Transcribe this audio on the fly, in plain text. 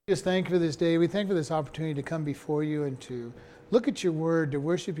Just thank you for this day. We thank you for this opportunity to come before you and to look at your word, to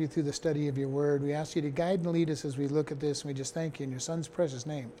worship you through the study of your word. We ask you to guide and lead us as we look at this, and we just thank you in your son's precious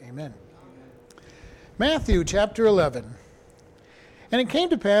name. Amen. Matthew chapter 11. And it came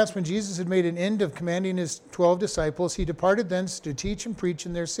to pass, when Jesus had made an end of commanding his 12 disciples, he departed thence to teach and preach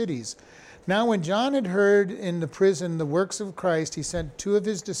in their cities. Now when John had heard in the prison the works of Christ, he sent 2 of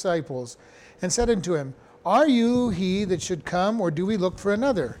his disciples and said unto him, Are you he that should come, or do we look for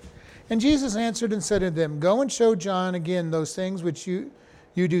another? And Jesus answered and said unto them, Go and show John again those things which you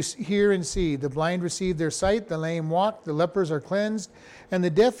do hear and see. The blind receive their sight, the lame walk, the lepers are cleansed, and the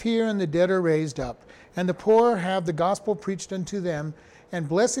deaf hear, and the dead are raised up. And the poor have the gospel preached unto them, and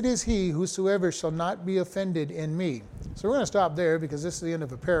blessed is he whosoever shall not be offended in me. So we're going to stop there because this is the end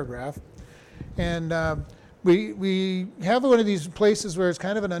of a paragraph. And we have one of these places where it's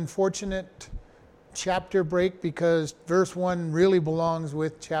kind of an unfortunate chapter break because verse 1 really belongs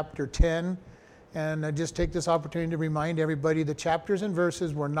with chapter 10. And I just take this opportunity to remind everybody the chapters and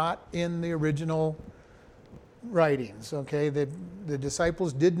verses were not in the original writings. Okay, the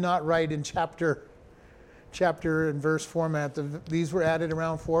disciples did not write in chapter and verse format. These were added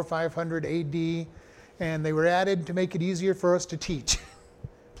around 400 or 500 AD, and they were added to make it easier for us to teach.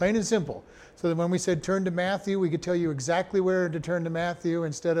 Plain and simple. So that when we said turn to Matthew, we could tell you exactly where to turn to Matthew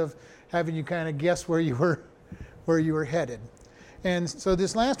instead of having you kind of guess where you were headed. And so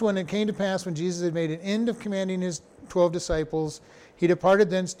this last one, it came to pass when Jesus had made an end of commanding his 12 disciples, he departed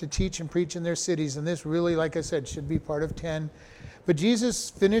thence to teach and preach in their cities. And this really, like I said, should be part of 10. But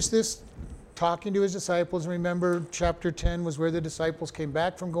Jesus finished this talking to his disciples. Remember, chapter 10 was where the disciples came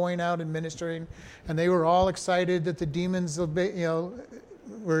back from going out and ministering, and they were all excited that the demons,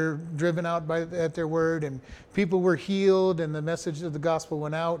 were driven out at their word, and people were healed, and the message of the gospel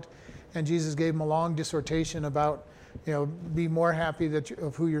went out. And Jesus gave them a long dissertation about, be more happy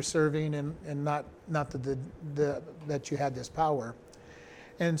of who you're serving, and not that you had this power.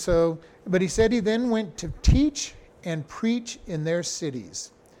 And so, but he said he then went to teach and preach in their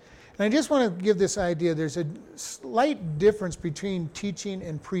cities. And I just want to give this idea. There's a slight difference between teaching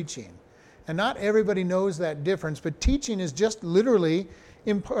and preaching. And not everybody knows that difference, but teaching is just literally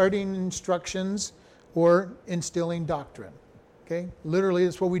imparting instructions or instilling doctrine. Okay? Literally,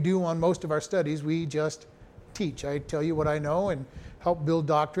 that's what we do on most of our studies. We just teach. I tell you what I know and help build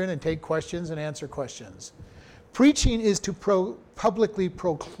doctrine and take questions and answer questions. Preaching is to publicly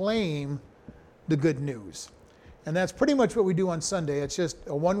proclaim the good news. And that's pretty much what we do on Sunday. It's just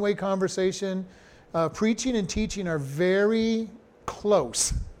a one-way conversation. Preaching and teaching are very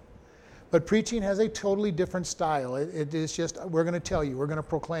close. But preaching has a totally different style. It is just, we're going to tell you, we're going to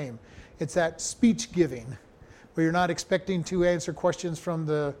proclaim. It's that speech giving, where you're not expecting to answer questions from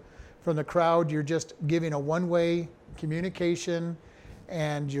the crowd. You're just giving a one-way communication,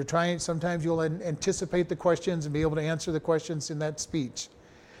 and sometimes you'll anticipate the questions and be able to answer the questions in that speech.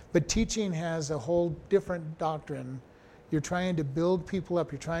 But teaching has a whole different doctrine. You're trying to build people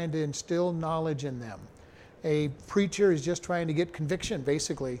up. You're trying to instill knowledge in them. A preacher is just trying to get conviction,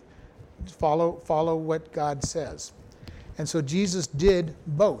 basically. Follow what God says. And so Jesus did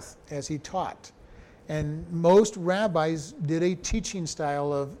both as he taught. And most rabbis did a teaching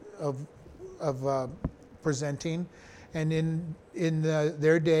style of presenting. And in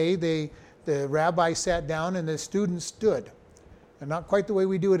their day, the rabbi sat down and the students stood. And not quite the way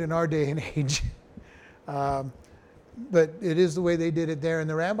we do it in our day and age. But it is the way they did it there. And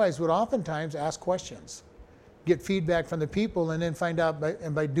the rabbis would oftentimes ask questions, get feedback from the people, and then find out,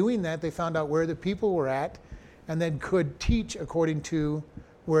 by doing that, they found out where the people were at, and then could teach according to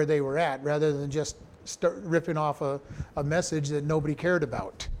where they were at, rather than just start ripping off a message that nobody cared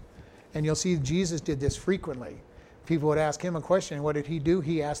about. And you'll see Jesus did this frequently. People would ask him a question, and what did he do?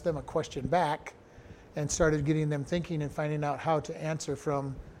 He asked them a question back, and started getting them thinking and finding out how to answer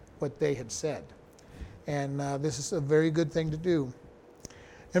from what they had said. And this is a very good thing to do.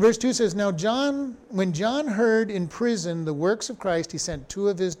 And verse 2 says, Now when John heard in prison the works of Christ, he sent 2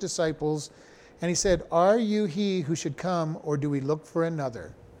 of his disciples, and he said, Are you he who should come, or do we look for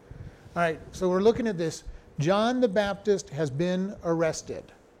another? All right, so we're looking at this. John the Baptist has been arrested,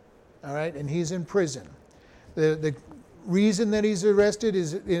 all right, and he's in prison. The reason that he's arrested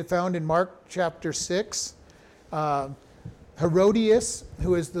is found in Mark chapter 6. Herodias,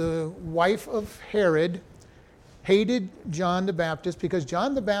 who is the wife of Herod, hated John the Baptist because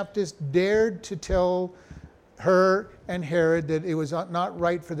John the Baptist dared to tell her and Herod that it was not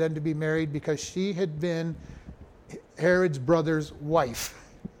right for them to be married because she had been Herod's brother's wife.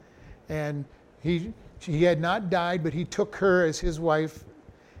 And she had not died, but he took her as his wife.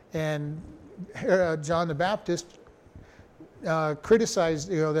 And John the Baptist criticized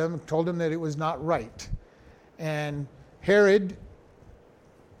them, told them that it was not right. And Herod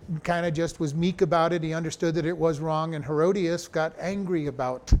kind of just was meek about it. He understood that it was wrong, and Herodias got angry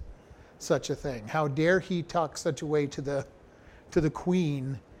about such a thing. How dare he talk such a way to the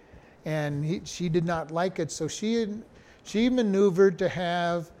queen? And she did not like it, so she maneuvered to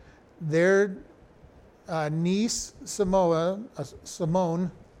have their niece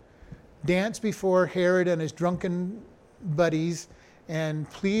Simone dance before Herod and his drunken buddies, and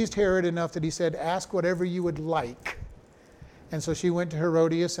pleased Herod enough that he said, "Ask whatever you would like." And so she went to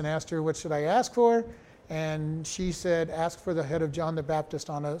Herodias and asked her, "What should I ask for?" And she said, "Ask for the head of John the Baptist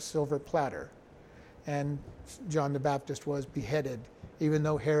on a silver platter." And John the Baptist was beheaded, even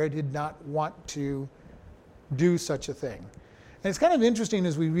though Herod did not want to do such a thing. And it's kind of interesting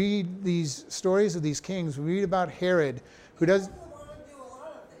as we read these stories of these kings, we read about Herod, who does... Herod doesn't want to do a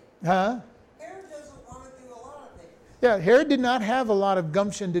lot of things. Huh? Herod doesn't want to do a lot of things. Yeah, Herod did not have a lot of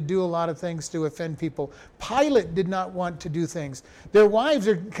gumption to do a lot of things to offend people. Pilate did not want to do things. Their wives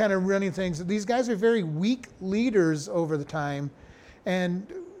are kind of running things. These guys are very weak leaders over the time.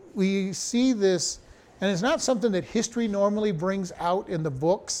 And we see this, and it's not something that history normally brings out in the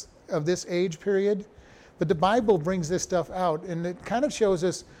books of this age period, but the Bible brings this stuff out. And it kind of shows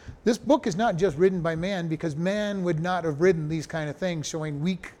us this book is not just written by man, because man would not have written these kind of things, showing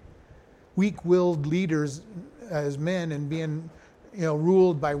weak-willed leaders as men and being,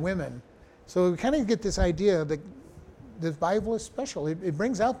 ruled by women. So we kind of get this idea that the Bible is special. It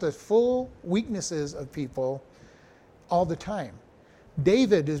brings out the full weaknesses of people all the time.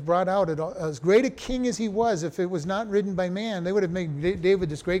 David is brought out as great a king as he was. If it was not written by man, they would have made David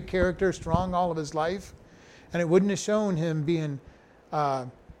this great character, strong all of his life, and it wouldn't have shown him being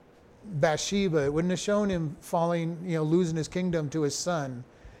Bathsheba. It wouldn't have shown him falling, losing his kingdom to his son,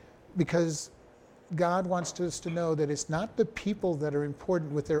 because God wants us to know that it's not the people that are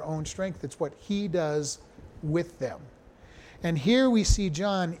important with their own strength, it's what he does with them. And here we see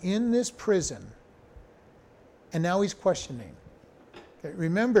John in this prison, and now he's questioning. Okay,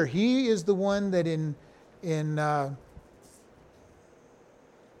 remember, he is the one that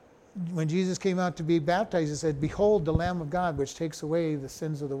when Jesus came out to be baptized, he said, "Behold the Lamb of God, which takes away the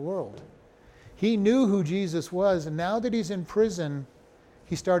sins of the world." He knew who Jesus was, and now that he's in prison,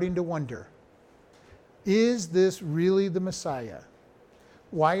 he's starting to wonder, is this really the Messiah?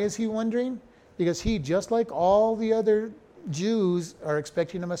 Why is he wondering? Because he, just like all the other Jews, are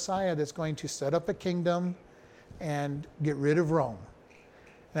expecting a Messiah that's going to set up a kingdom and get rid of Rome.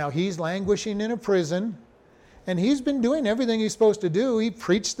 Now he's languishing in a prison, and he's been doing everything he's supposed to do. He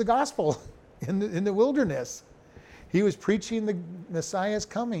preached the gospel in the wilderness. He was preaching the Messiah's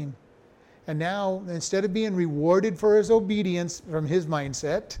coming. And now, instead of being rewarded for his obedience from his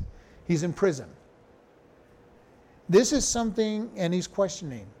mindset, he's in prison. This is something, and he's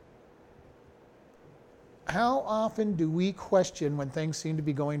questioning. How often do we question when things seem to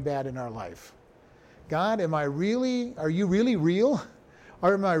be going bad in our life? God, are you really real?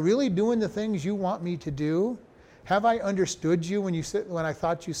 Or am I really doing the things you want me to do? Have I understood you when I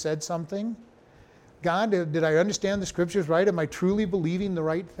thought you said something? God, did I understand the scriptures right? Am I truly believing the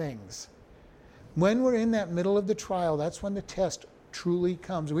right things? When we're in that middle of the trial, that's when the test truly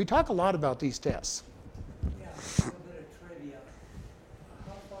comes. We talk a lot about these tests. Yeah, a little bit of trivia.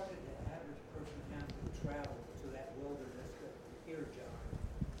 How far did the average person have to travel to that wilderness to hear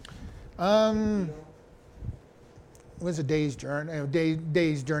John? It was a day's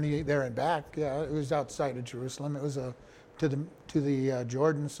journey there and back. Yeah, it was outside of Jerusalem. It was to the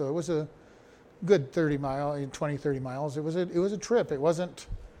Jordan, so it was a good 20, 30 miles. It was a trip. It wasn't.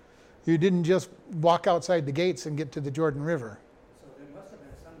 You didn't just walk outside the gates and get to the Jordan River. So there must have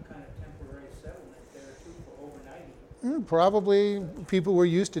been some kind of temporary settlement there too for overnighting. Probably people were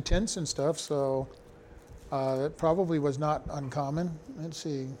used to tents and stuff, so it probably was not uncommon. Let's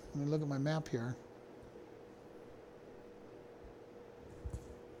see. Let me look at my map here.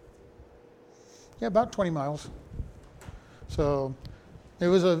 Yeah, about 20 miles. So it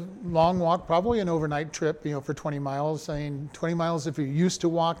was a long walk, probably an overnight trip, for 20 miles. I mean, 20 miles if you're used to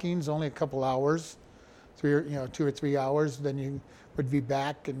walking is only a couple hours, 2 or 3 hours. Then you would be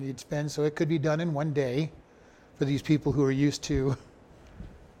back and you'd spend. So it could be done in one day for these people who are used to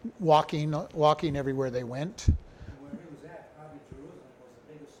walking everywhere they went. And where he was at, probably Jerusalem was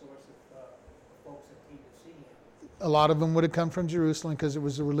the biggest source of folks that came to see him. A lot of them would have come from Jerusalem because it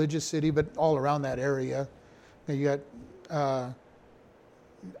was a religious city, but all around that area. You got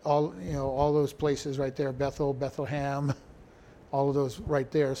all those places right there, Bethel, Bethlehem, all of those right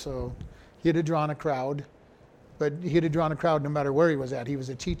there. So he'd have drawn a crowd, but he'd have drawn a crowd no matter where he was at. He was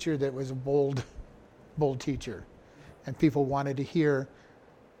a teacher that was a bold teacher. And people wanted to hear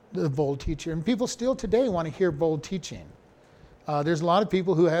the bold teacher. And people still today want to hear bold teaching. There's a lot of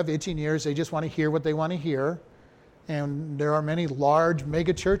people who have itching ears. They just want to hear what they want to hear. And there are many large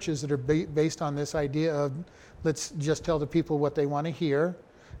mega churches that are based on this idea of let's just tell the people what they want to hear.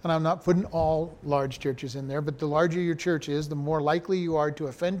 And I'm not putting all large churches in there, but the larger your church is, the more likely you are to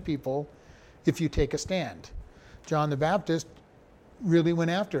offend people if you take a stand. John the Baptist really went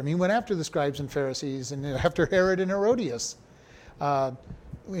after him. He went after the scribes and Pharisees and after Herod and Herodias.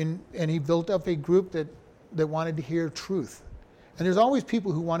 And he built up a group that wanted to hear truth. And there's always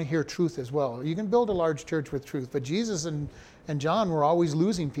people who want to hear truth as well. You can build a large church with truth, but Jesus and John were always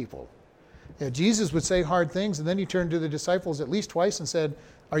losing people. Jesus would say hard things, and then he turned to the disciples at least twice and said,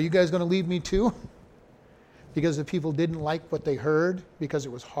 "Are you guys going to leave me too?" Because the people didn't like what they heard, because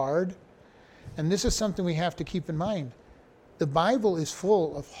it was hard. And this is something we have to keep in mind. The Bible is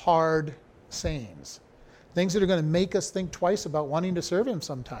full of hard sayings, things that are going to make us think twice about wanting to serve him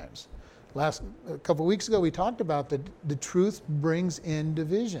sometimes. A couple of weeks ago, we talked about that the truth brings in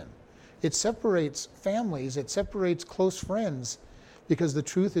division. It separates families. It separates close friends because the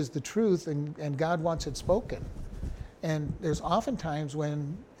truth is the truth and God wants it spoken. And there's often times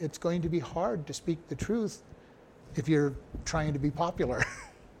when it's going to be hard to speak the truth if you're trying to be popular.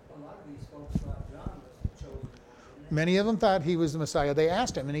 A lot of these folks thought John was the chosen one. Many of them thought he was the Messiah. They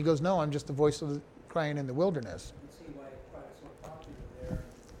asked him, and he goes, "No, I'm just the voice of the crying in the wilderness." You can see why it's probably so popular there.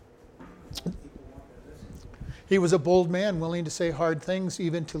 People want to listen. He was a bold man, willing to say hard things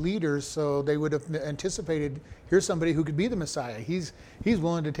even to leaders, so they would have anticipated, here's somebody who could be the Messiah. He's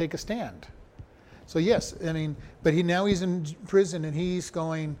willing to take a stand. So yes, I mean, but he's in prison and he's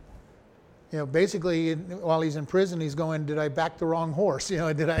going, basically while he's in prison, he's going, did I back the wrong horse?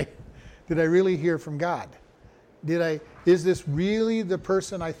 Did I really hear from God? Is this really the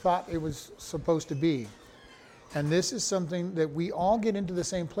person I thought it was supposed to be? And this is something that we all get into the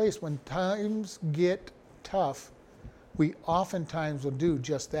same place. When times get tough, we oftentimes will do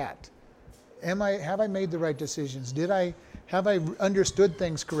just that. Have I made the right decisions? Have I understood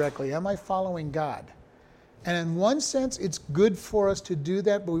things correctly? Am I following God? And in one sense, it's good for us to do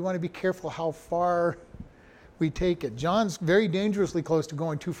that, but we want to be careful how far we take it. John's very dangerously close to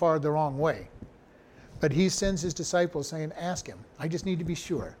going too far the wrong way. But he sends his disciples saying, ask him. I just need to be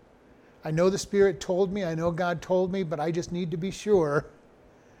sure. I know the Spirit told me, I know God told me, but I just need to be sure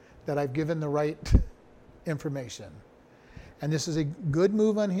that I've given the right information. And this is a good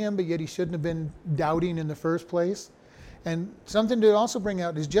move on him, but yet he shouldn't have been doubting in the first place. And something to also bring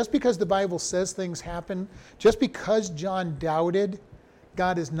out is just because the Bible says things happen, just because John doubted,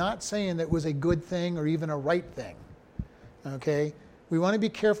 God is not saying that it was a good thing or even a right thing. Okay? We want to be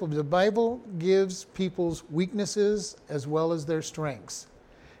careful. The Bible gives people's weaknesses as well as their strengths.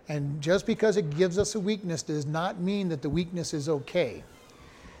 And just because it gives us a weakness does not mean that the weakness is okay.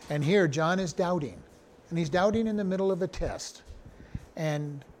 And here, John is doubting. And he's doubting in the middle of a test.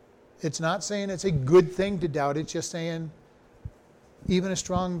 And it's not saying it's a good thing to doubt. It's just saying even a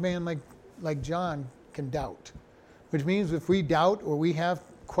strong man like John can doubt. Which means if we doubt or we have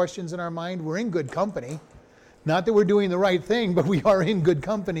questions in our mind, we're in good company. Not that we're doing the right thing, but we are in good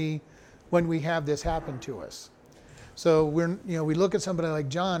company when we have this happen to us. So we look at somebody like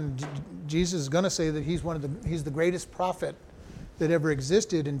John. Jesus is going to say that he's the greatest prophet that ever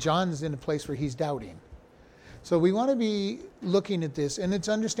existed, and John's in a place where he's doubting. So we want to be looking at this, and it's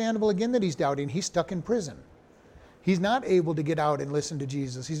understandable again that he's doubting. He's stuck in prison. He's not able to get out and listen to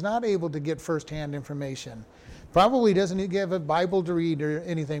Jesus. He's not able to get firsthand information. Probably doesn't have a Bible to read or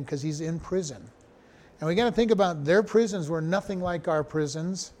anything because he's in prison. And we got to think about their prisons were nothing like our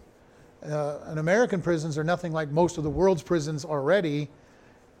prisons. And American prisons are nothing like most of the world's prisons already.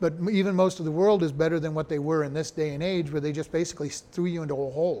 But even most of the world is better than what they were in this day and age, where they just basically threw you into a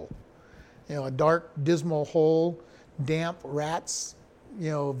hole. A dark, dismal hole, damp rats,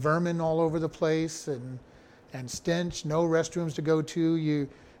 vermin all over the place, and stench, no restrooms to go to. You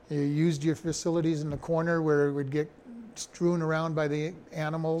used your facilities in the corner where it would get strewn around by the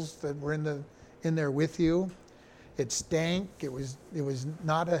animals that were in there with you. It stank. It was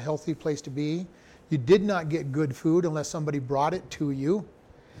not a healthy place to be. You did not get good food unless somebody brought it to you.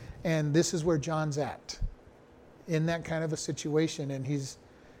 And this is where John's at, in that kind of a situation.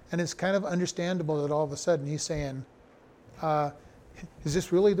 And it's kind of understandable that all of a sudden he's saying, is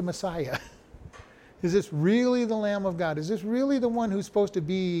this really the Messiah? Is this really the Lamb of God? Is this really the one who's supposed to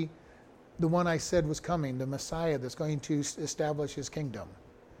be the one I said was coming, the Messiah that's going to establish his kingdom?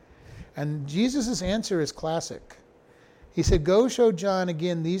 And Jesus' answer is classic. He said, go show John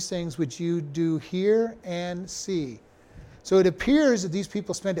again these things which you do hear and see. So it appears that these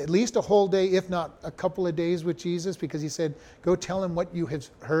people spent at least a whole day, if not a couple of days with Jesus, because he said, go tell him what you have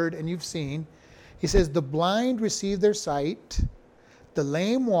heard and you've seen. He says, the blind receive their sight, the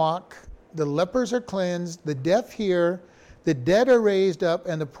lame walk, the lepers are cleansed, the deaf hear, the dead are raised up,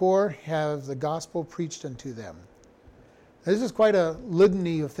 and the poor have the gospel preached unto them. This is quite a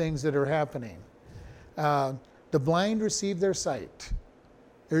litany of things that are happening. The blind receive their sight.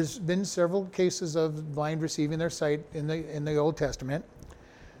 There's been several cases of blind receiving their sight in the Old Testament.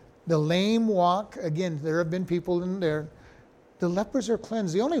 The lame walk. Again, there have been people in there. The lepers are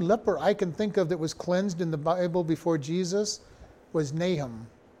cleansed. The only leper I can think of that was cleansed in the Bible before Jesus was Nahum.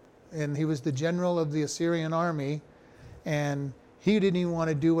 And he was the general of the Assyrian army. And he didn't even want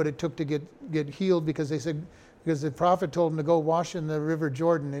to do what it took to get healed because the prophet told him to go wash in the river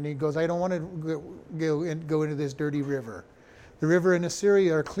Jordan. And he goes, I don't want to go into this dirty river. The river in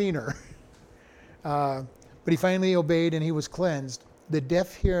Assyria are cleaner. But he finally obeyed and he was cleansed. The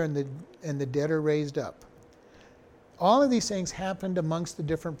deaf hear and the dead are raised up. All of these things happened amongst the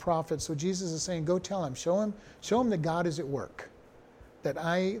different prophets. So Jesus is saying, go tell him, show him that God is at work, that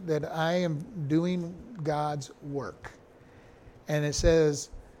I am doing God's work. And it says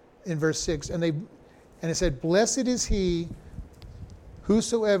in verse 6, and it said, blessed is he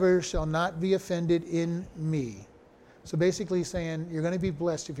whosoever shall not be offended in me. So basically he's saying, you're going to be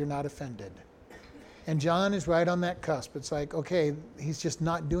blessed if you're not offended. And John is right on that cusp. It's like, okay, he's just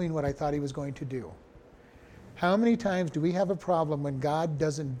not doing what I thought he was going to do. How many times do we have a problem when God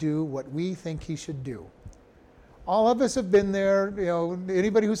doesn't do what we think he should do? All of us have been there.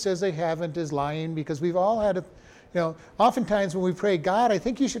 Anybody who says they haven't is lying, because we've all had oftentimes when we pray, God, I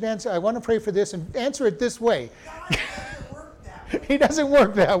think you should answer, I want to pray for this and answer it this way. God doesn't work that way. He doesn't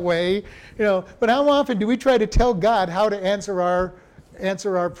work that way, But how often do we try to tell God how to answer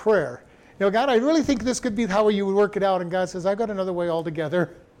our prayer? God, I really think this could be how you would work it out. And God says, I've got another way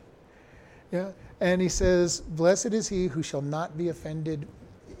altogether. Yeah. And he says, blessed is he who shall not be offended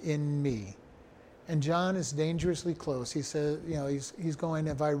in me. And John is dangerously close. He says, he's going,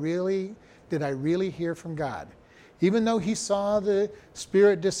 did I really hear from God? Even though he saw the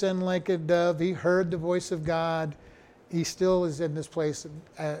Spirit descend like a dove, he heard the voice of God, he still is in this place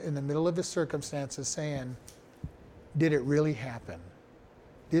in the middle of his circumstances saying, did it really happen?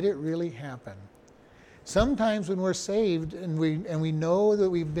 Did it really happen? Sometimes when we're saved and we know that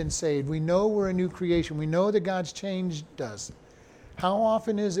we've been saved, we know we're a new creation, we know that God's changed us. How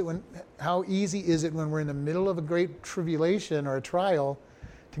easy is it when we're in the middle of a great tribulation or a trial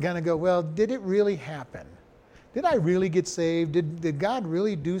to kind of go, well, did it really happen? Did I really get saved? Did God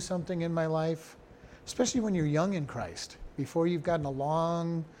really do something in my life? Especially when you're young in Christ, before you've gotten a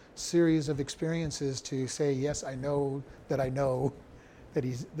long series of experiences to say, yes, I know that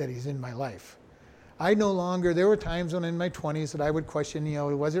he's in my life. There were times when in my 20s that I would question,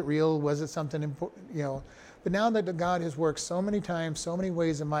 was it real? Was it something important? But now that God has worked so many times, so many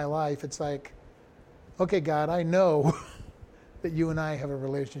ways in my life, it's like, okay, God, I know that you and I have a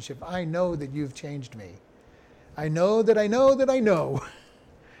relationship. I know that you've changed me. I know that I know that I know.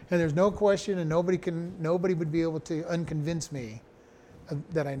 And there's no question, and nobody would be able to unconvince me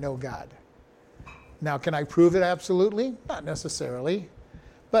that I know God. Now, can I prove it absolutely? Not necessarily.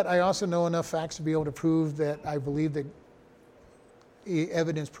 But I also know enough facts to be able to prove that I believe that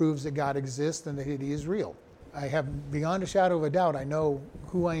evidence proves that God exists and that he is real. I have, beyond a shadow of a doubt, I know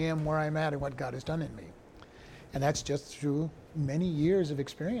who I am, where I'm at, and what God has done in me. And that's just through many years of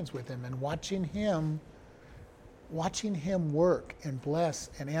experience with him and watching him work and bless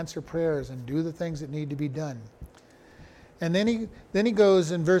and answer prayers and do the things that need to be done. And then he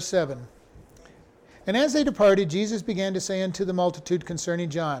goes in verse 7. And as they departed, Jesus began to say unto the multitude concerning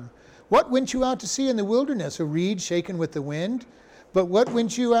John, what went you out to see in the wilderness? A reed shaken with the wind? But what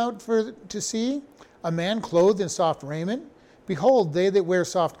went you out to see? A man clothed in soft raiment? Behold, they that wear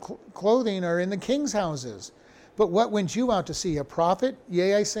soft clothing are in the king's houses. But what went you out to see? A prophet?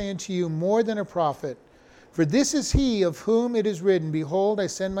 Yea, I say unto you, more than a prophet. For this is he of whom it is written, behold, I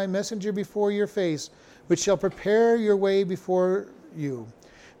send my messenger before your face, which shall prepare your way before you.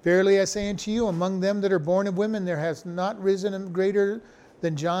 Verily I say unto you, among them that are born of women there has not risen a greater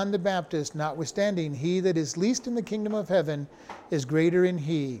than John the Baptist. Notwithstanding, he that is least in the kingdom of heaven is greater in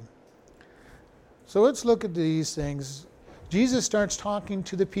he. So let's look at these things. Jesus starts talking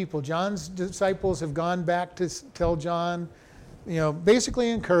to the people. John's disciples have gone back to tell John, basically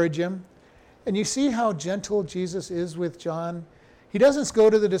encourage him. And you see how gentle Jesus is with John. He doesn't go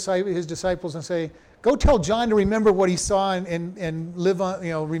to his disciples and say, go tell John to remember what he saw and live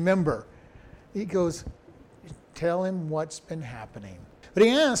on, remember. He goes, tell him what's been happening. But he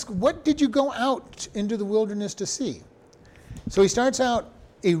asks, what did you go out into the wilderness to see? So he starts out,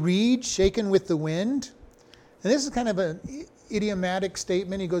 a reed shaken with the wind. And this is kind of an idiomatic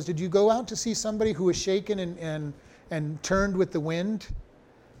statement. He goes, did you go out to see somebody who was shaken and turned with the wind?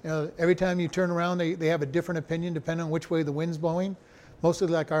 You know, every time you turn around, they have a different opinion depending on which way the wind's blowing. Mostly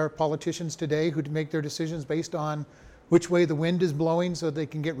like our politicians today who make their decisions based on which way the wind is blowing so they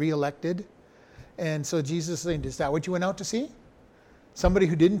can get reelected. And so Jesus is saying, is that what you went out to see? Somebody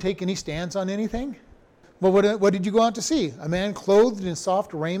who didn't take any stance on anything? Well, what did you go out to see? A man clothed in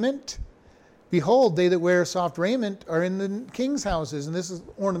soft raiment? Behold, they that wear soft raiment are in the king's houses. And this is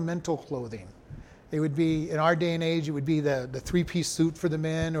ornamental clothing. It would be, in our day and age, it would be the three-piece suit for the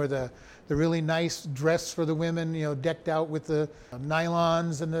men, or the really nice dress for the women, you know, decked out with the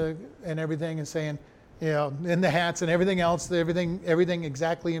nylons and everything, and saying, you know, and the hats and everything else, everything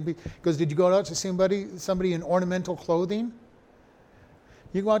exactly. And because did you go out to see somebody in ornamental clothing?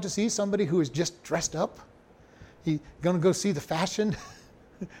 You go out to see somebody who is just dressed up? You going to go see the fashion,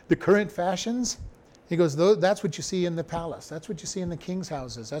 the current fashions? He goes, that's what you see in the palace. That's what you see in the king's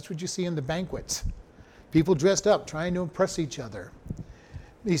houses. That's what you see in the banquets. People dressed up, trying to impress each other.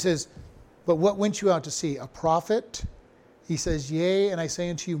 He says, but what went you out to see? A prophet? He says, yea, and I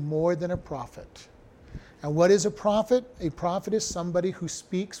say unto you, more than a prophet. And what is a prophet? A prophet is somebody who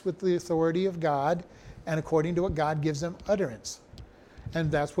speaks with the authority of God and according to what God gives them utterance. And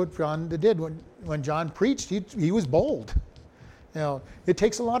that's what John did. When John preached, he was bold. You know, it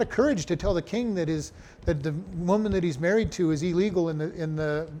takes a lot of courage to tell the king that the woman that he's married to is illegal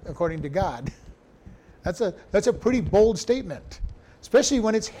according to God. That's a pretty bold statement, especially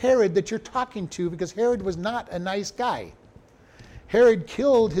when it's Herod that you're talking to, because Herod was not a nice guy. Herod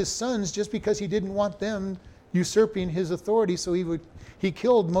killed his sons just because he didn't want them usurping his authority, so he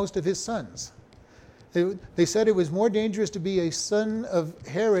killed most of his sons. They said it was more dangerous to be a son of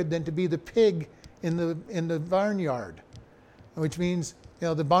Herod than to be the pig in the barnyard. Which means, you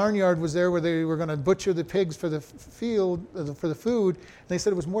know, the barnyard was there where they were going to butcher the pigs for the field, for the food. And they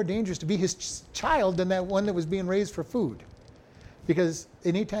said it was more dangerous to be his child than that one that was being raised for food. Because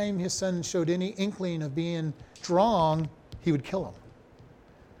anytime his son showed any inkling of being strong, he would kill him.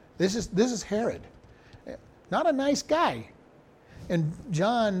 This is Herod. Not a nice guy. And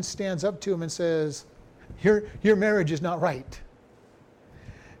John stands up to him and says, your marriage is not right.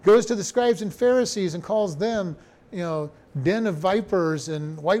 Goes to the scribes and Pharisees and calls them, you know, den of vipers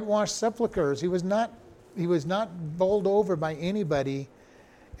and whitewashed sepulchres. He was not bowled over by anybody.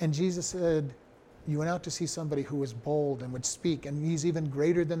 And Jesus said, you went out to see somebody who was bold and would speak, and he's even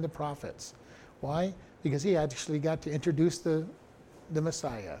greater than the prophets. Why? Because he actually got to introduce the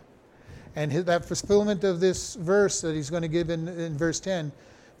Messiah. And that fulfillment of this verse that he's going to give in verse 10,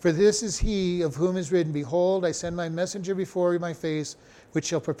 for this is he of whom is written, behold, I send my messenger before my face, which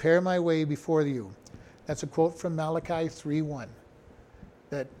shall prepare my way before you. That's a quote from Malachi 3:1,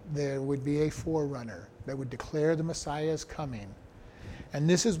 that there would be a forerunner that would declare the Messiah's coming. And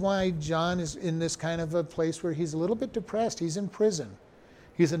this is why John is in this kind of a place where he's a little bit depressed. He's in prison.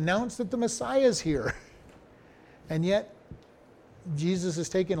 He's announced that the Messiah is here. And yet, Jesus is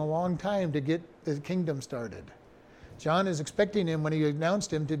taking a long time to get the kingdom started. John is expecting him, when he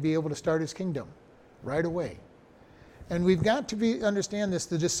announced him, to be able to start his kingdom right away. And we've got to understand this.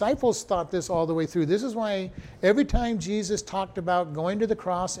 The disciples thought this all the way through. This is why every time Jesus talked about going to the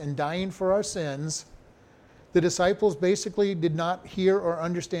cross and dying for our sins, the disciples basically did not hear or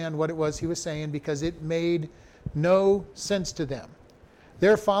understand what it was he was saying, because it made no sense to them.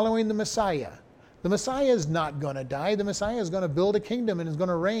 They're following the Messiah. The Messiah is not going to die. The Messiah is going to build a kingdom and is going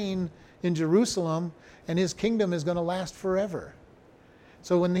to reign in Jerusalem, and his kingdom is going to last forever.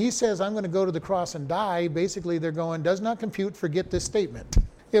 So when he says, I'm going to go to the cross and die, basically they're going, does not compute, forget this statement.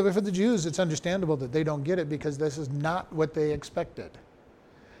 Yeah, but for the Jews, it's understandable that they don't get it, because this is not what they expected.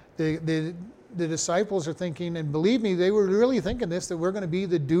 The disciples are thinking, and believe me, they were really thinking this, that we're going to be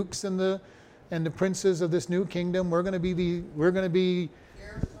the dukes and the princes of this new kingdom. We're going to be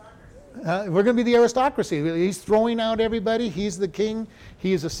the aristocracy. He's throwing out everybody. He's the king.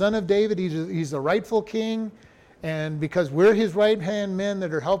 He is the son of David. He's the rightful king. And because we're his right-hand men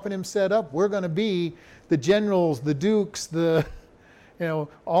that are helping him set up, we're going to be the generals, the dukes,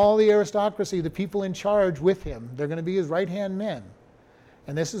 all the aristocracy, the people in charge with him. They're going to be his right-hand men.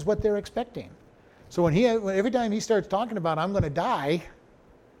 And this is what they're expecting. So every time he starts talking about, I'm going to die,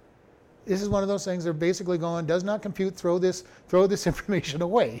 this is one of those things they're basically going, does not compute, throw this information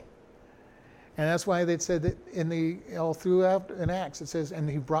away. And that's why they said that all throughout in Acts, it says, and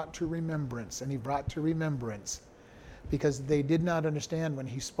he brought to remembrance, and he brought to remembrance, because they did not understand when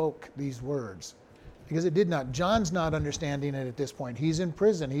he spoke these words. because it did not. John's not understanding it at this point. He's in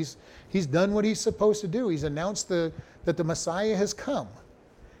prison. He's done what he's supposed to do. He's announced that the Messiah has come.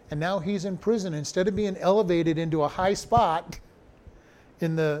 And now he's in prison. Instead of being elevated into a high spot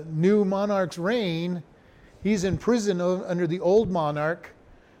in the new monarch's reign, he's in prison under the old monarch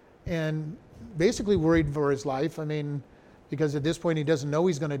and basically worried for his life. I mean, because at this point he doesn't know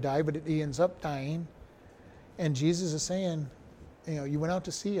he's going to die, but he ends up dying. And Jesus is saying, you went out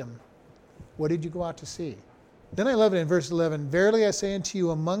to see him. What did you go out to see? Then I love it in verse 11. Verily I say unto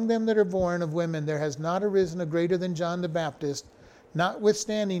you, among them that are born of women, there has not arisen a greater than John the Baptist.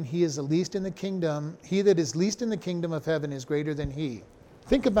 Notwithstanding, he is the least in the kingdom. He that is least in the kingdom of heaven is greater than he.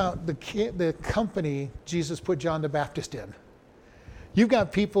 Think about the company Jesus put John the Baptist in. You've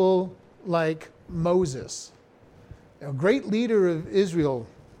got people like Moses, a great leader of Israel,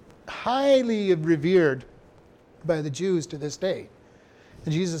 highly revered by the Jews to this day.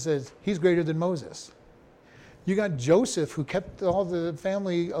 And Jesus says, he's greater than Moses. You got Joseph, who kept all the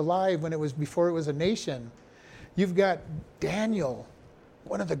family alive when before it was a nation. You've got Daniel,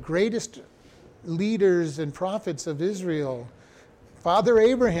 one of the greatest leaders and prophets of Israel. Father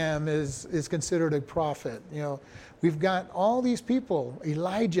Abraham is considered a prophet. We've got all these people: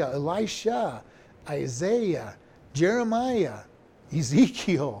 Elijah, Elisha, Isaiah, Jeremiah,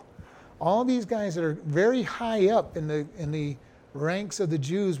 Ezekiel. All these guys that are very high up in the ranks of the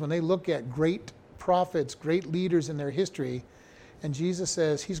Jews when they look at great prophets, great leaders in their history, and Jesus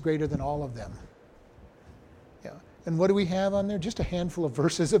says he's greater than all of them. Yeah. And what do we have on there? Just a handful of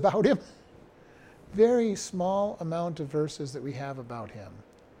verses about him. Very small amount of verses that we have about him.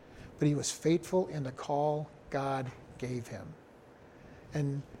 But he was faithful in the call God gave him.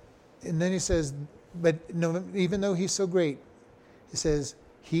 And then he says, but no, even though he's so great, he says,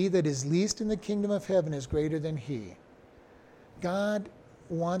 he that is least in the kingdom of heaven is greater than he. God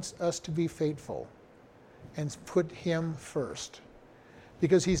wants us to be faithful and put him first.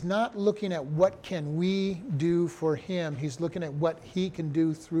 Because he's not looking at what can we do for him. He's looking at what he can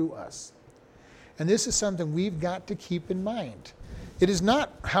do through us. And this is something we've got to keep in mind. It is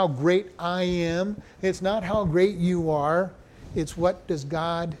not how great I am. It's not how great you are. It's what does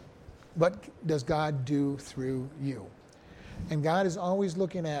God do through you? And God is always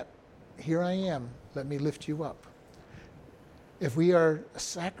looking at, here I am, let me lift you up. If we are a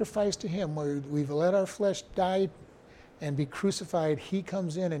sacrifice to him, where we've let our flesh die and be crucified, he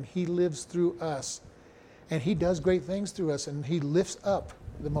comes in and he lives through us. And he does great things through us, and he lifts up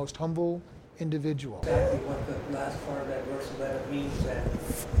the most humble individual. Exactly what the last part of that verse 11 means, that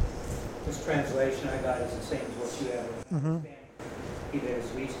this translation I got is the same as what you have. Mm-hmm. He that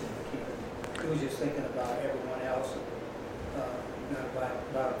is least in the kingdom. He was just thinking about everyone else, not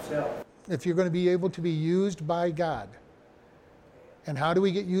about himself. If you're going to be able to be used by God, and how do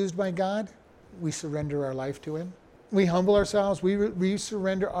we get used by God? We surrender our life to him. We humble ourselves. We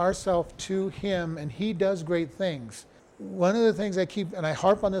surrender ourselves to him, and he does great things. One of the things I keep, and I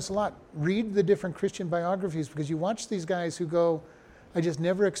harp on this a lot, read the different Christian biographies, because you watch these guys who go, I just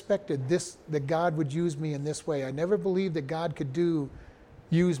never expected that God would use me in this way. I never believed that God could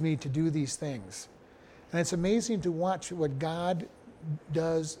use me to do these things. And it's amazing to watch what God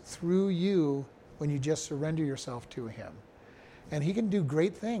does through you when you just surrender yourself to him. And he can do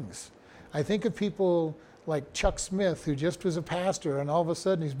great things. I think of people like Chuck Smith, who just was a pastor, and all of a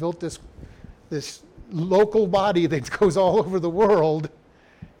sudden he's built this local body that goes all over the world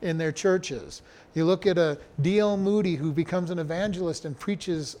in their churches. You look at a D.L. Moody, who becomes an evangelist and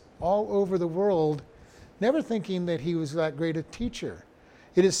preaches all over the world, never thinking that he was that great a teacher.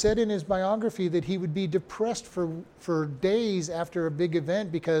 It is said in his biography that he would be depressed for days after a big event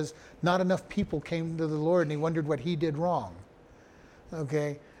because not enough people came to the Lord, and he wondered what he did wrong.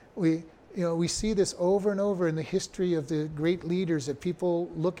 Okay, we see this over and over in the history of the great leaders, that people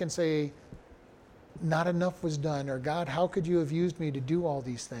look and say, not enough was done, or God, how could you have used me to do all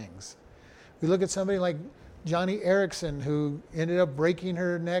these things? We look at somebody like Johnny Erickson, who ended up breaking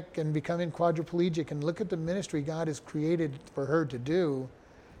her neck and becoming quadriplegic, and look at the ministry God has created for her to do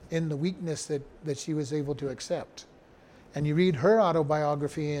in the weakness that she was able to accept. And you read her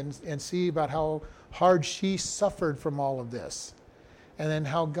autobiography and see about how hard she suffered from all of this. And then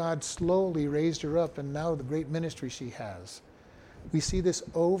how God slowly raised her up, and now the great ministry she has. We see this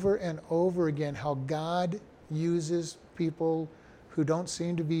over and over again, how God uses people who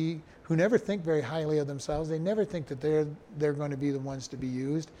who never think very highly of themselves. They never think that they're going to be the ones to be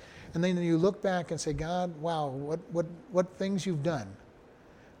used. And then you look back and say, God, wow, what things you've done.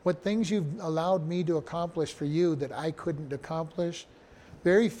 What things you've allowed me to accomplish for you that I couldn't accomplish.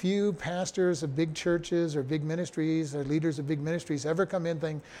 Very few pastors of big churches or big ministries or leaders of big ministries ever come in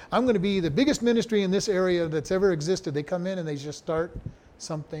thinking, I'm going to be the biggest ministry in this area that's ever existed. They come in and they just start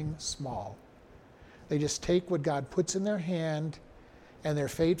something small. They just take what God puts in their hand and they're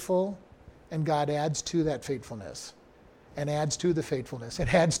faithful, and God adds to that faithfulness and adds to the faithfulness and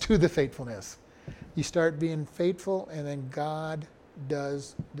adds to the faithfulness. You start being faithful and then God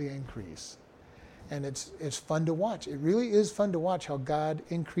does the increase. And it's fun to watch. It really is fun to watch how God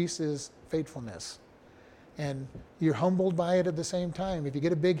increases faithfulness. And you're humbled by it at the same time. If you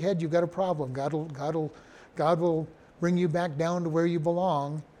get a big head, you've got a problem. God will bring you back down to where you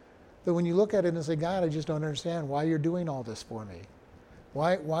belong. But when you look at it and say, God, I just don't understand why you're doing all this for me.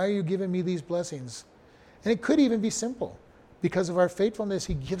 Why are you giving me these blessings? And it could even be simple. Because of our faithfulness,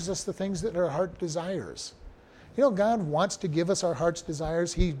 he gives us the things that our heart desires. You know, God wants to give us our heart's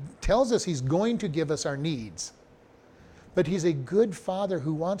desires. He tells us he's going to give us our needs. But he's a good father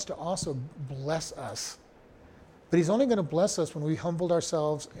who wants to also bless us. But he's only going to bless us when we humbled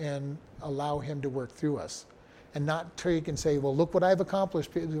ourselves and allow him to work through us. And not take and say, well, look what I've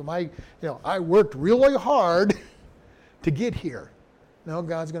accomplished. I worked really hard to get here. No,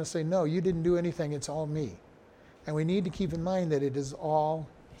 God's going to say, no, you didn't do anything. It's all me. And we need to keep in mind that it is all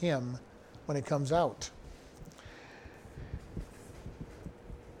him when it comes out.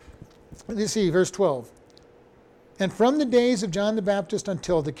 Let's see, verse 12. And from the days of John the Baptist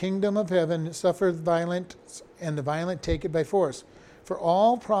until the kingdom of heaven suffereth violence, and the violent take it by force. For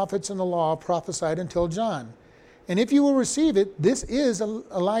all prophets in the law prophesied until John. And if you will receive it, this is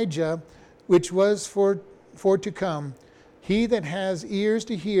Elijah, which was for to come. He that has ears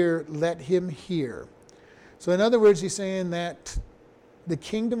to hear, let him hear. So in other words, he's saying that the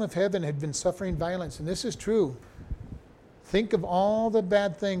kingdom of heaven had been suffering violence. And this is true. Think of all the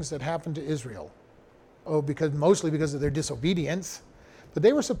bad things that happened to Israel. Mostly because of their disobedience. But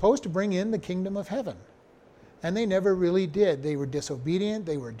they were supposed to bring in the kingdom of heaven. And they never really did. They were disobedient.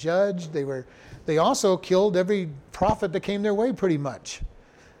 They were judged. They also killed every prophet that came their way pretty much.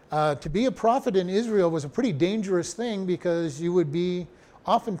 To be a prophet in Israel was a pretty dangerous thing because you would be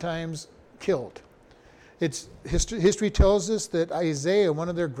oftentimes killed. History tells us that Isaiah, one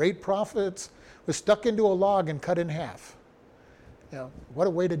of their great prophets, was stuck into a log and cut in half. What a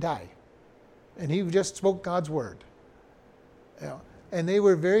way to die. And he just spoke God's word. And they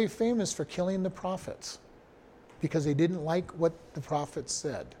were very famous for killing the prophets because they didn't like what the prophets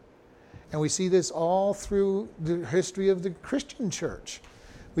said. And we see this all through the history of the Christian church.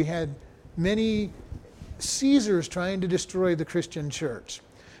 We had many Caesars trying to destroy the Christian church.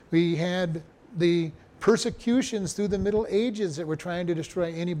 We had the persecutions through the Middle Ages that were trying to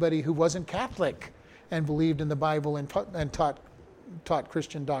destroy anybody who wasn't Catholic and believed in the Bible and taught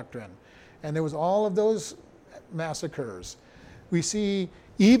Christian doctrine. And there was all of those massacres. We see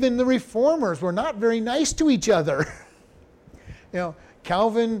even the reformers were not very nice to each other.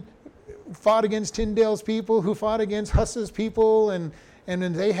 Calvin fought against Tyndale's people, who fought against Huss's people, and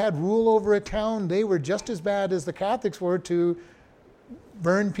when they had rule over a town, they were just as bad as the Catholics were to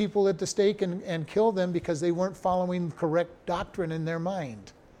burn people at the stake and kill them because they weren't following correct doctrine in their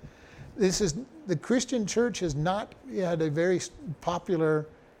mind. The Christian church has not had a very popular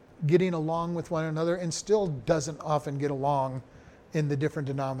getting along with one another and still doesn't often get along in the different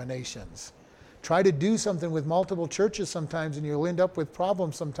denominations. Try to do something with multiple churches sometimes and you'll end up with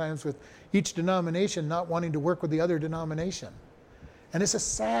problems sometimes with each denomination not wanting to work with the other denomination. And it's a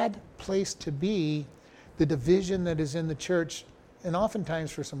sad place to be, the division that is in the church, and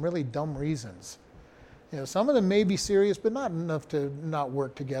oftentimes for some really dumb reasons. Some of them may be serious, but not enough to not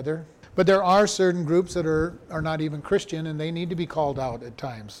work together. But there are certain groups that are not even Christian, and they need to be called out at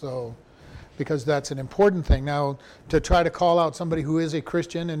times. So, because that's an important thing. Now, to try to call out somebody who is a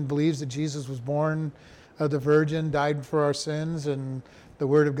Christian and believes that Jesus was born of the Virgin, died for our sins, and the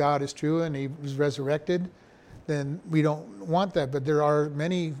Word of God is true, and he was resurrected, then we don't want that. But there are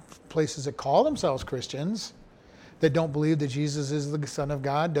many places that call themselves Christians that don't believe that Jesus is the Son of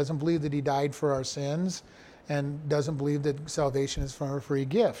God, doesn't believe that he died for our sins, and doesn't believe that salvation is from a free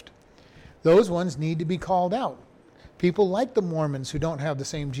gift. Those ones need to be called out. People like the Mormons who don't have the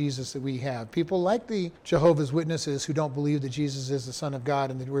same Jesus that we have. People like the Jehovah's Witnesses who don't believe that Jesus is the Son of God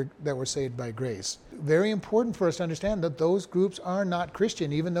and that we're saved by grace. Very important for us to understand that those groups are not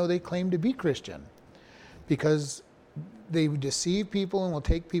Christian, even though they claim to be Christian, because they deceive people and will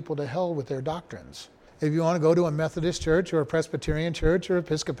take people to hell with their doctrines. If you want to go to a Methodist church or a Presbyterian church or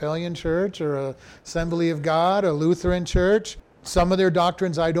Episcopalian church or a Assembly of God, a Lutheran church, some of their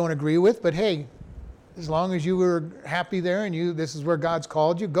doctrines I don't agree with, but hey, as long as you were happy there and this is where God's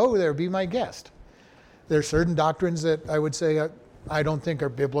called you, go there, be my guest. There are certain doctrines that I would say I don't think are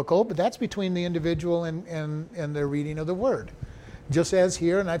biblical, but that's between the individual and their reading of the Word. Just as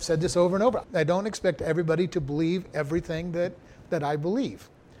here, and I've said this over and over, I don't expect everybody to believe everything that I believe.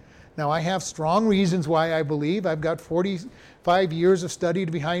 Now, I have strong reasons why I believe. I've got 45 years of study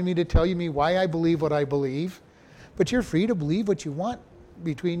behind me to tell me why I believe what I believe. But you're free to believe what you want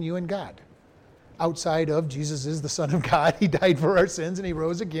between you and God. Outside of Jesus is the Son of God. He died for our sins and he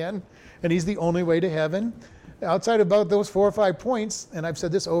rose again. And he's the only way to heaven. Outside about those 4 or 5 points, and I've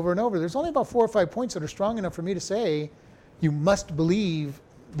said this over and over, there's only about 4 or 5 points that are strong enough for me to say, you must believe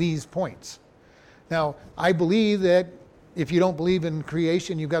these points. Now, I believe that if you don't believe in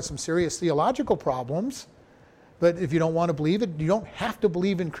creation, you've got some serious theological problems. But if you don't want to believe it, you don't have to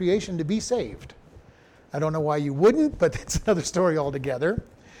believe in creation to be saved. I don't know why you wouldn't, but that's another story altogether.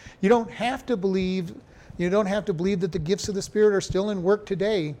 You don't have to believe that the gifts of the Spirit are still in work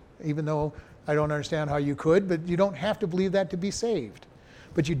today, even though I don't understand how you could, but you don't have to believe that to be saved.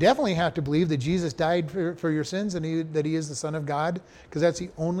 But you definitely have to believe that Jesus died for your sins and that he is the Son of God, because that's the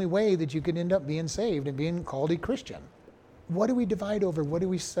only way that you can end up being saved and being called a Christian. What do we divide over? What do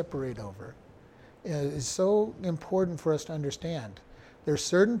we separate over? It's so important for us to understand. There are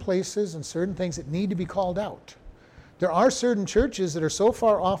certain places and certain things that need to be called out. There are certain churches that are so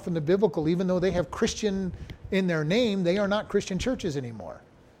far off from the biblical, even though they have Christian in their name, they are not Christian churches anymore.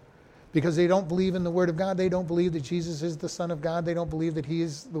 Because they don't believe in the Word of God. They don't believe that Jesus is the Son of God. They don't believe that he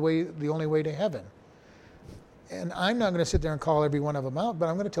is the only way to heaven. And I'm not going to sit there and call every one of them out, but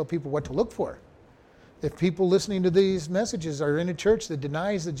I'm going to tell people what to look for. If people listening to these messages are in a church that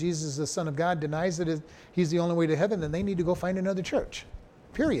denies that Jesus is the Son of God, denies that he's the only way to heaven, then they need to go find another church.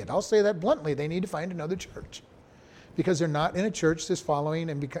 Period. I'll say that bluntly. They need to find another church. Because they're not in a church that's following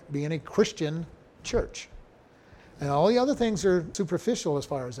and being a Christian church. And all the other things are superficial as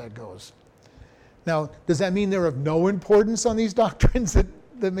far as that goes. Now, does that mean they're of no importance on these doctrines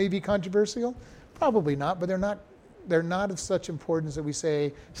that may be controversial? Probably not, but they're not of such importance that we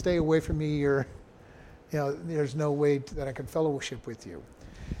say, stay away from me, or there's no way that I can fellowship with you.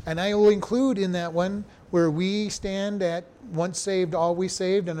 And I will include in that one where we stand at once saved, always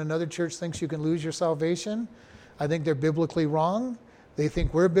saved, and another church thinks you can lose your salvation. I think they're biblically wrong. They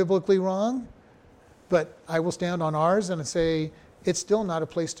think we're biblically wrong. But I will stand on ours and say it's still not a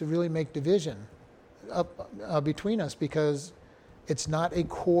place to really make division between us, because it's not a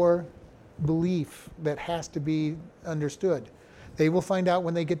core belief that has to be understood. They will find out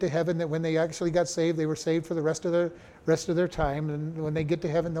when they get to heaven that when they actually got saved, they were saved for the rest of their time. And when they get to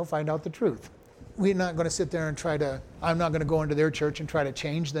heaven, they'll find out the truth. We're not going to sit there and I'm not going to go into their church and try to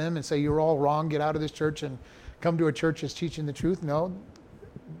change them and say, you're all wrong, get out of this church and come to a church that's teaching the truth. No,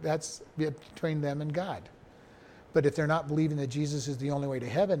 that's between them and God. But if they're not believing that Jesus is the only way to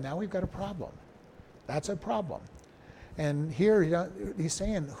heaven, now we've got a problem. That's a problem. And here he's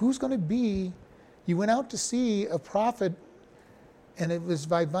saying, who's going to be, you went out to see a prophet, and it was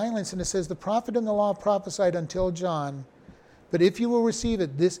by violence, and it says, the prophet and the law prophesied until John, but if you will receive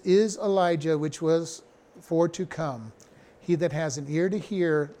it, this is Elijah, which was for to come. He that has an ear to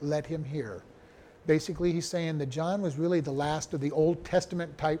hear, let him hear. Basically, he's saying that John was really the last of the Old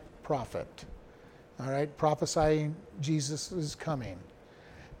Testament type prophet, all right, prophesying Jesus is coming.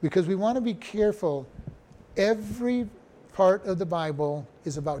 Because we want to be careful. Every part of the Bible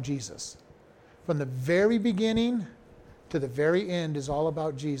is about Jesus. From the very beginning to the very end is all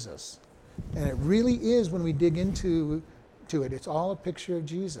about Jesus. And it really is, when we dig into it, it's all a picture of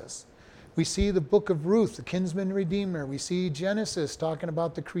Jesus. We see the book of Ruth, the kinsman redeemer. We see Genesis talking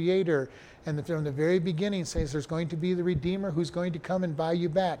about the Creator. And from the very beginning says there's going to be the Redeemer who's going to come and buy you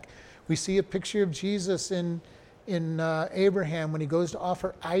back. We see a picture of Jesus in Abraham when he goes to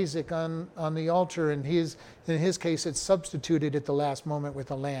offer Isaac on the altar. And in his case, it's substituted at the last moment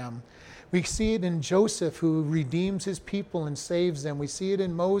with a lamb. We see it in Joseph, who redeems his people and saves them. We see it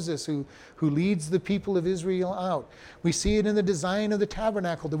in Moses, who leads the people of Israel out. We see it in the design of the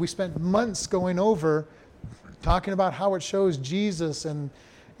tabernacle that we spent months going over, talking about how it shows Jesus and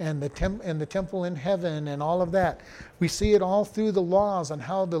the temple in heaven and all of that. We see it all through the laws, and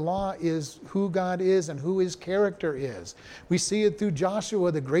how the law is who God is and who his character is. We see it through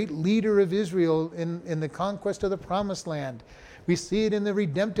Joshua, the great leader of Israel in the conquest of the promised land. We see it in the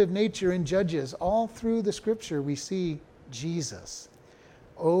redemptive nature in Judges. All through the scripture we see Jesus.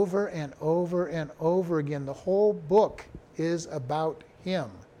 Over and over and over again. The whole book is about him.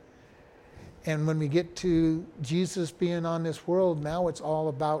 And when we get to Jesus being on this world, now it's all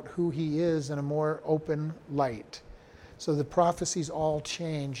about who he is in a more open light. So the prophecies all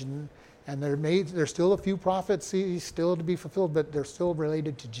change, and there's still a few prophecies still to be fulfilled, but they're still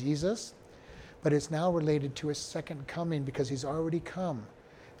related to Jesus. but it's now related to his second coming because he's already come.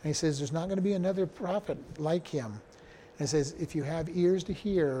 And he says there's not going to be another prophet like him. And he says, if you have ears to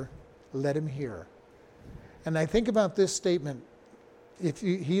hear, let him hear. And I think about this statement,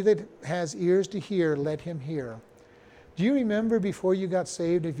 he that has ears to hear, let him hear. Do you remember before you got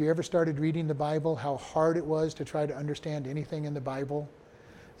saved, if you ever started reading the Bible, how hard it was to try to understand anything in the Bible?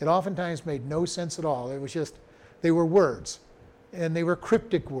 It oftentimes made no sense at all. It was just, they were words, and they were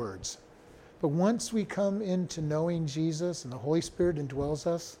cryptic words. But once we come into knowing Jesus and the Holy Spirit indwells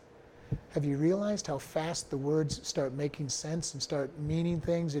us, have you realized how fast the words start making sense and start meaning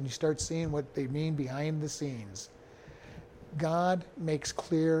things, and you start seeing what they mean behind the scenes? God makes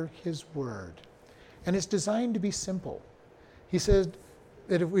clear his word. And it's designed to be simple. He says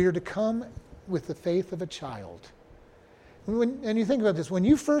that if we are to come with the faith of a child, and you think about this, when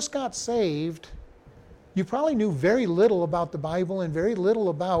you first got saved, you probably knew very little about the Bible and very little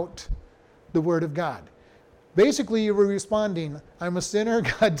about the Word of God. Basically, you were responding, I'm a sinner,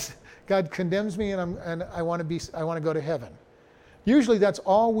 God condemns me, and I want to go to heaven. Usually that's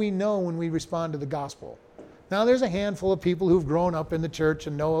all we know when we respond to the gospel. Now there's a handful of people who've grown up in the church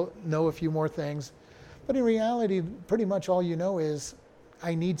and know a few more things. But in reality, pretty much all you know is,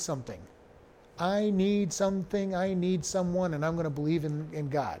 I need something. I need something, I need someone, and I'm going to believe in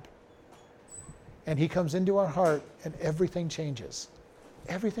God. And he comes into our heart, and everything changes.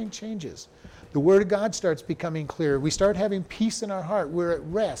 Everything changes. The Word of God starts becoming clear. We start having peace in our heart. We're at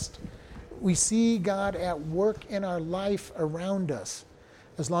rest. We see God at work in our life around us,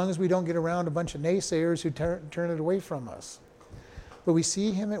 as long as we don't get around a bunch of naysayers who turn it away from us. But we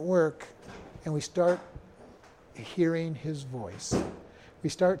see him at work, and we start hearing his voice. We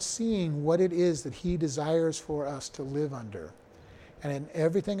start seeing what it is that he desires for us to live under. And then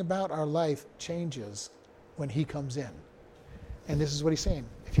everything about our life changes when he comes in. And this is what he's saying.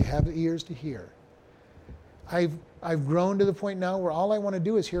 If you have ears to hear. I've grown to the point now where all I want to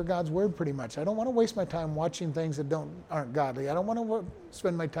do is hear God's word pretty much. I don't want to waste my time watching things that aren't godly. I don't want to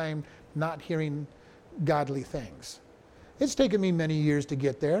spend my time not hearing godly things. It's taken me many years to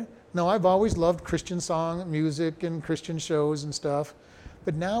get there. No, I've always loved Christian song, music, and Christian shows and stuff.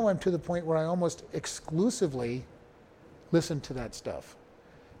 But now I'm to the point where I almost exclusively listen to that stuff.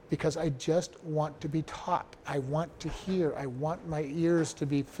 Because I just want to be taught. I want to hear. I want my ears to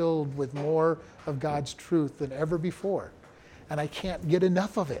be filled with more of God's truth than ever before. And I can't get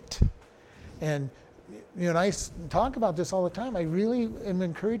enough of it. And I talk about this all the time. I really am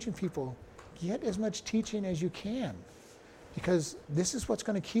encouraging people, get as much teaching as you can. Because this is what's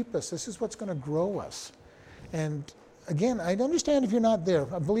going to keep us. This is what's going to grow us. And again, I understand if you're not there.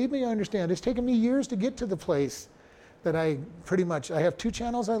 Believe me, I understand. It's taken me years to get to the place that I have 2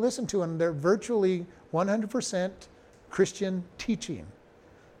 channels I listen to, and they're virtually 100% Christian teaching,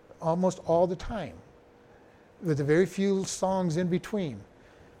 almost all the time, with a very few songs in between.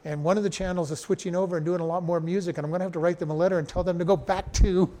 And one of the channels is switching over and doing a lot more music, and I'm going to have to write them a letter and tell them to go back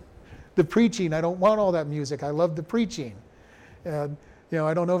to the preaching. I don't want all that music. I love the preaching. I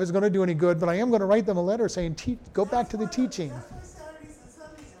don't know if it's going to do any good, but I am going to write them a letter saying, go back to the teaching.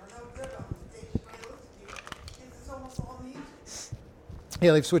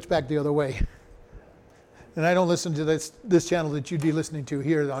 Yeah, they've switched back the other way. And I don't listen to this channel that you'd be listening to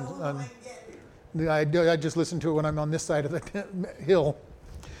here. I just listen to it when I'm on this side of the hill.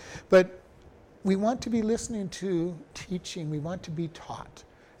 But we want to be listening to teaching. We want to be taught.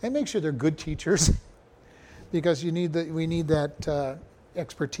 And make sure they're good teachers, because we need that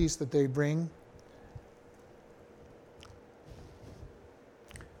expertise that they bring.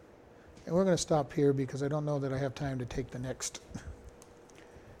 And we're going to stop here because I don't know that I have time to take the next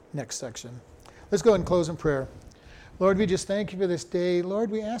section. Let's go ahead and close in prayer. Lord, we just thank you for this day. Lord,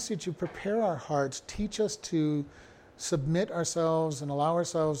 we ask that you prepare our hearts, teach us to submit ourselves and allow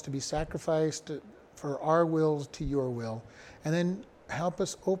ourselves to be sacrificed for our wills to your will. And then help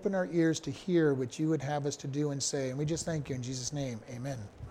us open our ears to hear what you would have us to do and say. And we just thank you in Jesus' name. Amen.